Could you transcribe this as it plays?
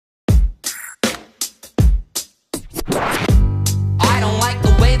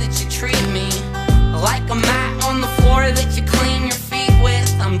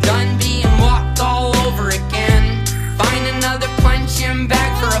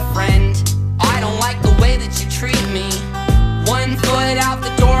a friend. I don't like the way that you treat me. One foot out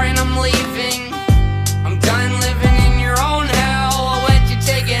the door and I'm leaving. I'm done living in your own hell. I'll let you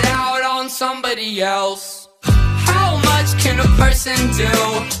take it out on somebody else. How much can a person do?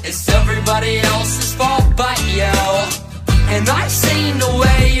 It's everybody else's fault but you. And I've seen the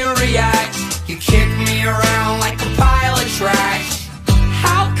way you react. You kick me around like a pile of trash.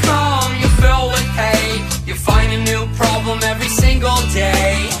 How come you fill with hate? You find a new problem every single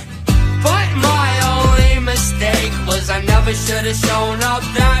day. But my only mistake was I never should have shown up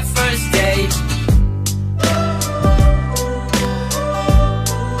that first date.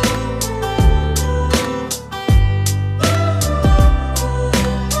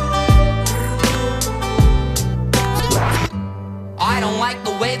 I don't like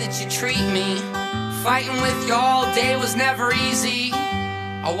the way that you treat me. Fighting with you all day was never easy.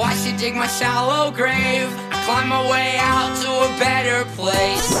 I watched you dig my shallow grave. I climbed my way out to a better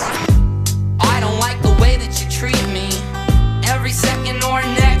place. I don't like the way that you treat me. Every second or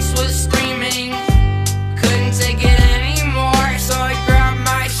next was screaming. Couldn't take it anymore, so I grabbed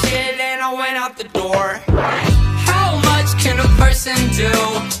my shit and I went out the door. How much can a person do?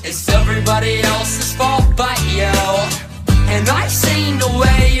 It's everybody else's fault but you. And I've seen the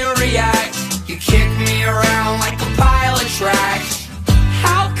way you react. You kick me around like a pile of trash.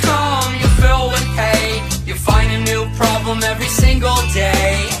 How come you fill with hate? You find a new problem every single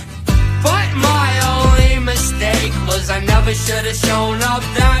day. But my only mistake was I never should have shown up